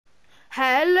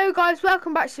Hello guys,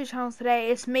 welcome back to the channel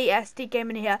today. It's me, SD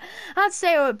Gaming here, and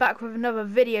today we're back with another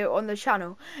video on the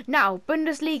channel. Now,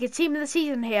 Bundesliga team of the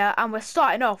season here, and we're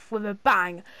starting off with a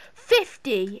bang.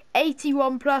 50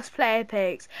 81 plus player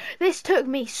picks. This took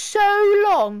me so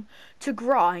long to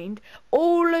grind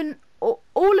all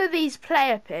of these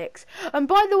player picks. And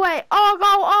by the way,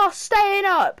 Argyle are staying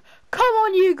up. Come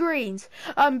on, you Greens.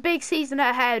 Big season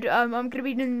ahead. I'm going to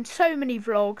be doing so many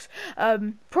vlogs.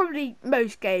 Probably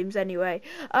most games anyway.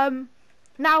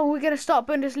 Now we're going to start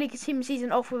Bundesliga team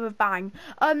season off with a bang.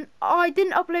 I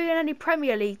didn't upload any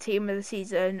Premier League team of the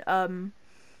season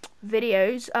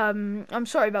videos. I'm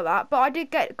sorry about that, but I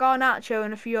did get Garnacho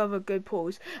and a few other good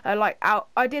pulls.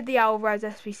 I did the Alvarez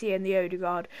SPC and the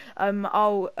Odegaard.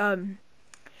 I'll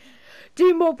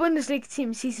do more Bundesliga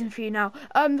team season for you now.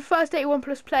 The first 81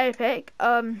 plus player pick.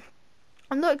 I'm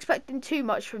not expecting too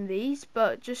much from these,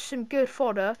 but just some good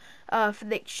fodder for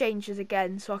the exchanges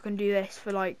again, so I can do this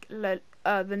for like the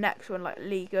next one, like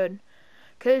League One.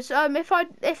 Because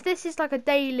if this is like a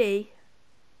daily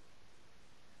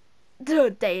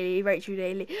Rachel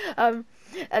daily,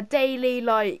 a daily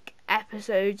like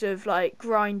episodes of like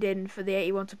grinding for the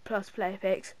 81 plus player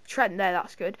picks. Trent there,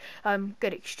 that's good.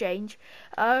 Good exchange.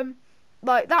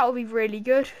 Like that will be really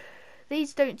good.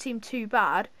 These don't seem too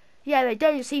bad. Yeah, they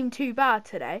don't seem too bad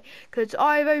today, because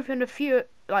I've opened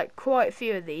quite a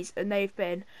few of these, and they've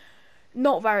been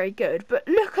not very good. But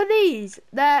look at these.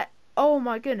 They're, oh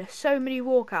my goodness, so many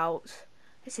walkouts.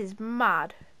 This is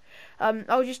mad.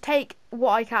 I'll just take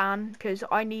what I can, because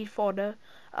I need fodder.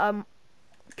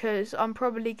 Because I'm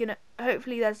probably gonna,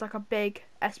 hopefully there's like a big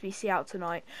SBC out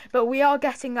tonight, but we are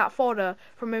getting that fodder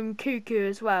from Cuckoo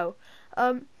as well.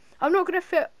 I'm not going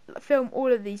to film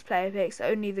all of these player picks,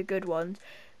 only the good ones.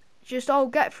 Just I'll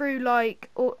get through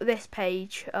like this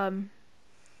page of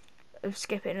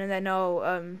skipping, and then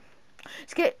I'll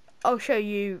show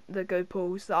you the good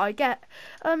pulls that I get.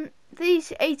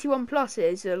 These 81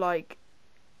 pluses are like,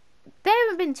 they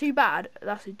haven't been too bad.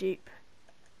 That's a dupe.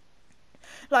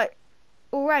 Like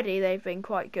already they've been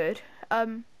quite good.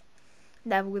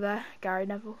 Neville there, Gary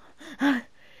Neville.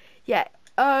 Yeah.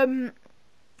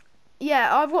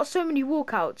 Yeah, I've got so many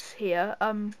walkouts here,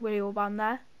 Willie Orban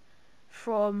there,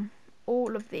 from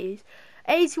all of these.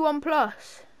 81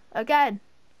 plus, again.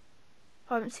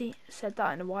 I haven't said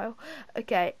that in a while.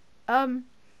 Okay,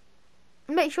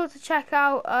 make sure to check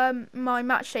out my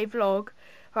matchday vlog.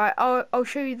 Right, I'll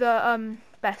show you the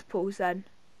best pulls then.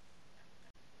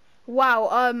 Wow,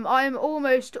 I'm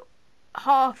almost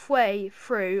halfway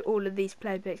through all of these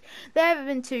play picks. They haven't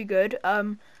been too good,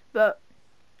 but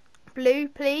blue,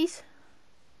 please.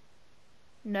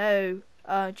 No,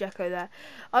 Jacko there.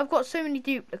 I've got so many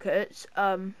duplicates,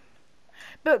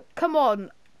 but come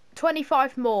on,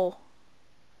 25 more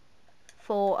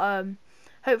for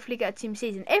hopefully get a team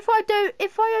season. If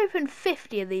I open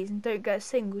 50 of these and don't get a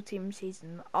single team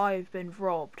season, I've been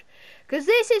robbed. Because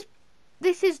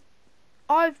this is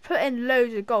I've put in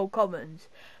loads of gold commons,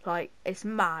 like it's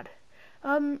mad.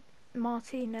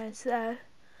 Martinez there.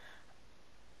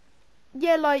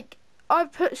 Yeah, like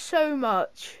I've put so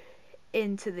much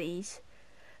into these.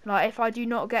 Like if I do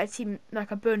not get a team,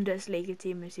 like a Bundesliga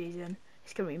team this season,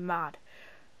 it's gonna be mad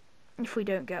if we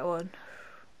don't get one.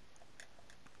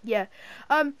 Yeah,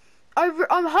 I'm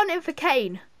hunting for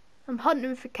Kane. I'm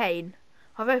hunting for Kane.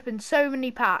 I've opened so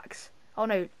many packs. Oh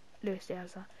no, Lewis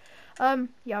Diaz there.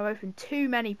 Yeah, I've opened too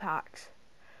many packs.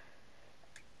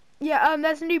 Yeah,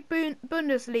 there's a new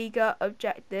Bundesliga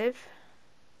objective,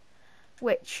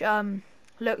 which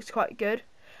looks quite good.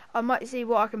 I might see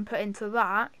what I can put into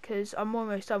that, because I'm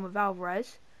almost done with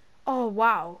Alvarez. Oh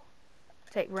wow,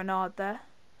 take Renard there,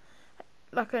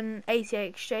 like an 88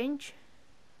 exchange.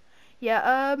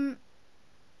 Yeah,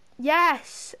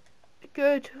 yes,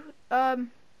 good.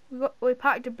 We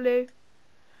packed a blue.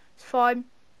 It's fine.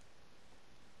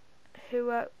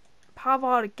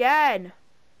 Pavard again.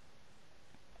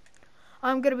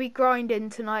 I'm gonna be grinding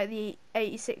tonight the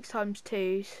 86 times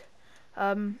 2s.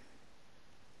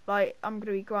 Like I'm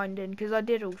gonna be grinding because I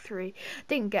did all three.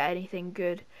 Didn't get anything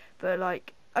good, but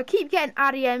like I keep getting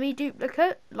Adeyemi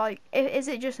duplicate. Like, is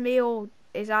it just me, or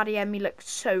is Adeyemi look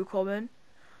so common?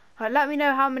 Like, let me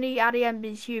know how many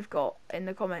Adeyemis you've got in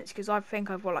the comments, because I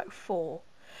think I've got like 4.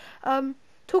 Talking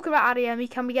about Adeyemi,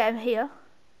 can we get him here?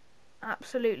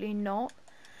 Absolutely not.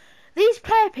 These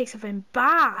player picks have been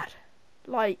bad.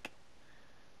 Like,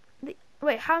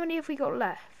 wait, how many have we got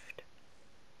left?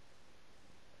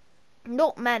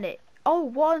 Not many. Oh,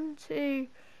 1, 2,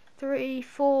 3,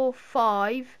 4,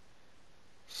 5,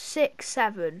 6,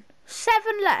 7.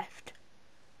 7 left.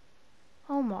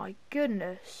 Oh my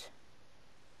goodness.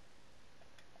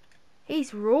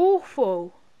 These are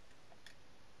awful.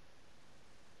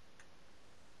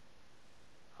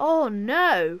 Oh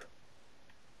no.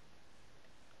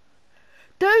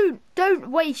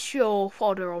 Don't waste your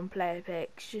fodder on player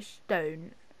picks. Just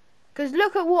don't. Because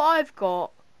look at what I've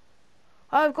got.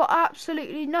 I've got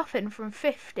absolutely nothing from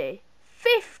 50.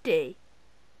 50!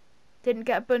 Didn't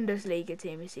get a Bundesliga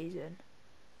team this season.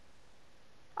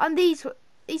 And these are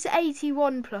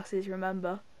 81 pluses,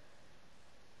 remember?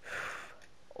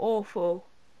 Awful.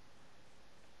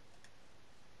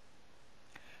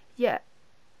 Yeah.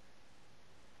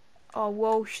 Oh,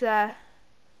 Walsh there.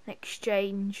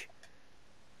 Exchange.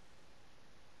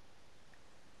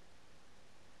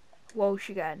 Walsh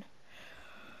again.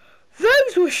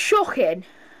 Those were shocking.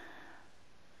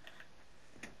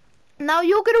 Now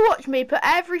you're going to watch me put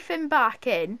everything back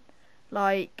in.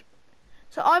 Like,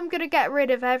 so I'm going to get rid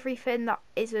of everything that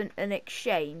isn't an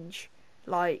exchange.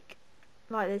 Like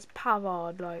this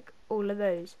Pavard, like all of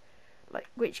those. Like,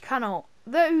 which cannot.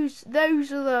 Those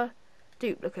are the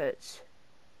duplicates.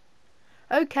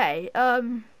 Okay, we're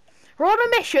on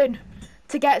a mission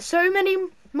to get so many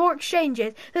more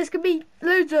exchanges. There's going to be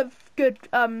loads of good,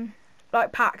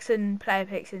 like packs and player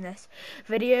picks in this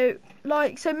video.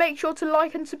 Like, so make sure to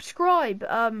like and subscribe.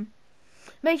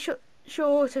 Make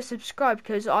sure to subscribe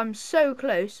because I'm so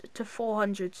close to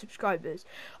 400 subscribers.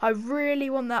 I really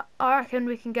want that. I reckon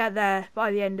we can get there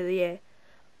by the end of the year.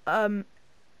 End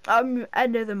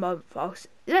of the month.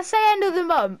 Let's say end of the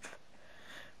month.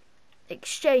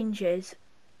 Exchanges.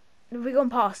 Have we gone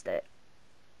past it?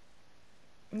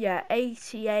 Yeah,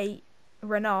 88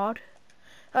 Renard.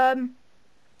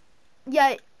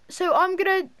 Yeah, so I'm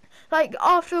gonna, like,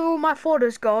 after all my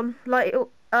fodder's gone, like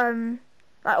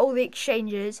all the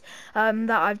exchanges that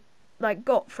I've like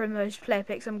got from those player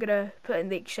picks, I'm gonna put in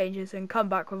the exchanges and come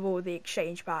back with all the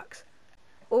exchange packs.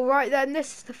 Alright then,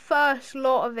 this is the first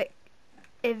lot of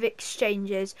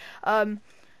exchanges.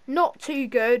 Not too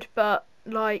good, but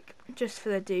like just for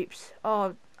the dupes.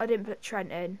 Oh, I didn't put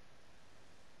Trent in.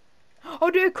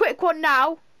 I'll do a quick one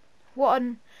now.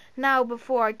 One now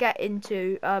before I get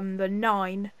into the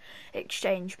 9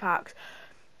 exchange packs.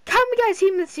 Can we get a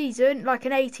team of the season like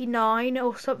an 89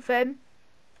 or something?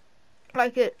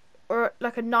 Like a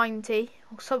 90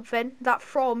 or something. That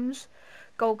From's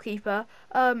goalkeeper.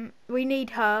 We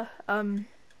need her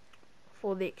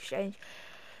for the exchange.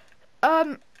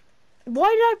 Why did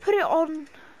I put it on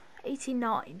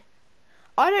 89?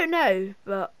 I don't know,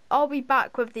 but I'll be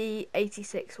back with the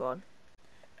 86 one.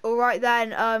 Alright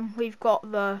then, we've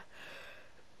got the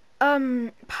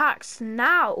packs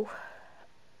now.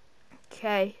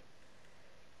 Okay.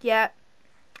 Yeah.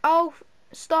 I'll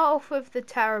start off with the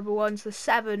terrible ones, the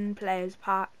 7 players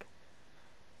pack.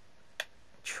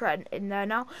 Trent in there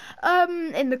now.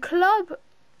 In the club.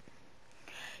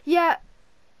 Yeah.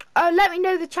 Let me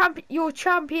know your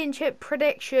championship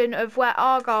prediction of where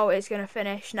Argyle is going to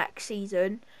finish next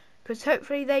season, because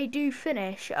hopefully they do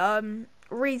finish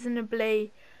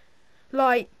reasonably,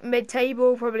 like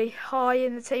mid-table, probably high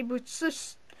in the table.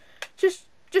 Just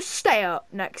stay up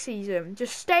next season.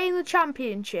 Just stay in the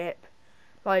championship.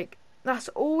 Like, that's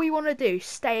all we want to do.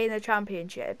 Stay in the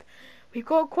championship. We've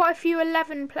got quite a few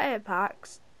 11 player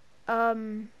packs.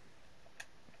 There.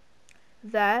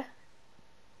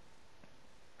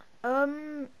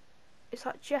 Is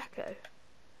that Jekko?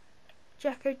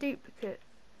 Jekko duplicate.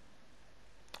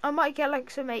 I might get like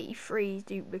some 83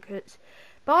 duplicates,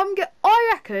 but I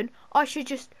reckon I should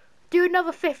just do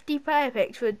another 50 player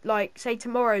picks for like say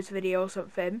tomorrow's video or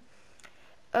something.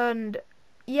 And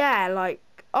yeah, like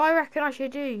I reckon I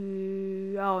should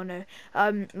do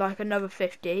like another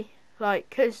 50, like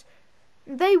because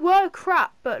they were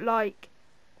crap, but like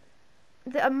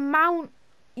the amount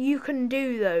you can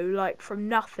do though, like from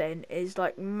nothing, is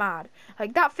like mad.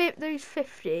 Like those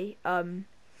 50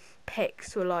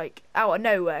 picks were like out of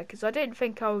nowhere, because I didn't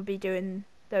think I would be doing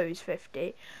those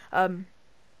 50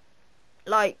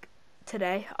 like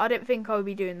today. I didn't think I would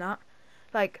be doing that.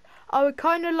 Like I would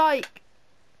kind of like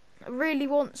really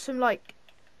want some like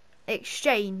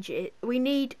exchange. We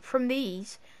need from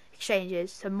these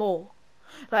exchanges some more,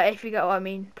 like if you get what I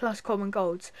mean, plus common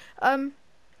golds.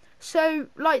 So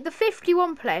like the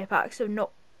 51 player packs they're not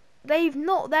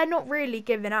really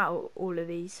giving out all of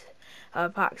these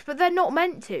packs, but they're not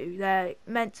meant to. They're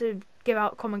meant to give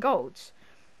out common golds.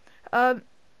 As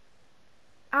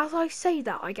I say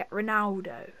that, I get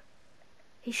Ronaldo.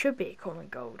 He should be a common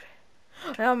gold.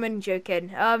 I'm only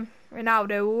joking.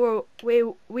 Ronaldo, we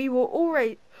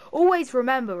will always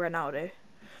remember Ronaldo.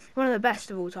 One of the best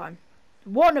of all time.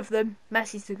 One of them,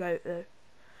 Messi's the GOAT though.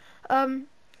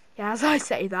 Yeah, as I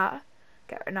say that,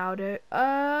 get Ronaldo.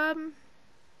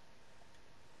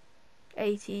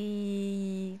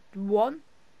 81.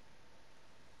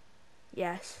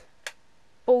 Yes.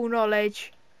 Ball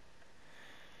knowledge.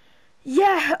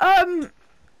 Yeah,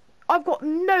 I've got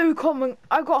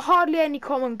hardly any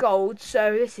common gold,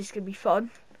 so this is gonna be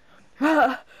fun.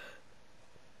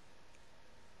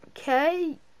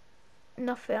 Okay,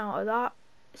 nothing out of that.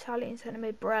 Italian centre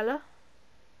mid Barella.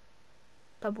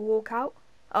 Double walkout.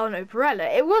 Oh no,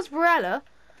 Barella. It was Barella.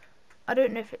 I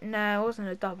don't know if it. No, it wasn't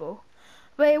a double,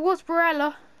 but it was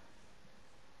Barella.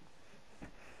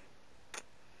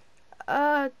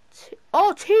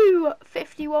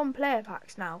 251 player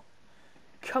packs now.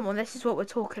 Come on, this is what we're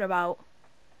talking about.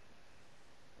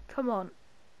 Come on,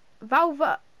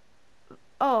 Valverde.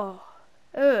 Oh,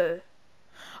 I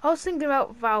was thinking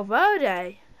about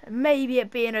Valverde. Maybe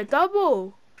it being a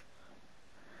double.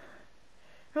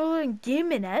 Rather than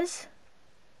Jimenez.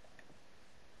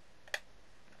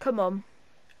 Come on.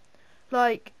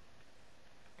 Like,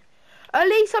 at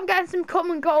least I'm getting some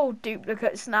common gold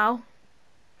duplicates now.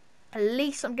 At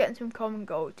least I'm getting some common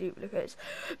gold duplicates.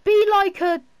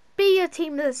 Be a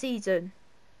team of the season.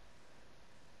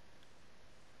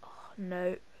 Oh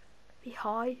no. Be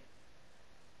high.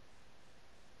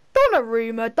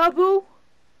 Donnarumma double.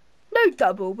 No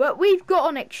double, but we've got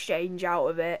an exchange out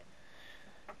of it.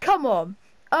 Come on.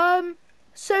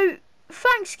 So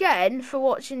thanks again for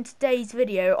watching today's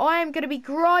video. I am going to be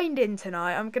grinding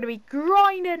tonight. I'm going to be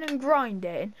grinding and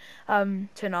grinding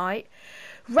tonight.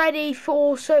 Ready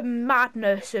for some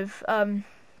madness of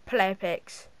player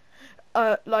picks.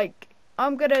 Like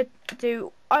I'm gonna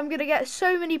get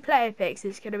so many player picks,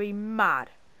 it's gonna be mad.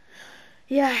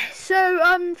 Yeah,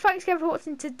 so thanks again for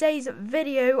watching today's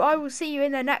video. I will see you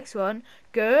in the next one.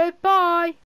 Goodbye.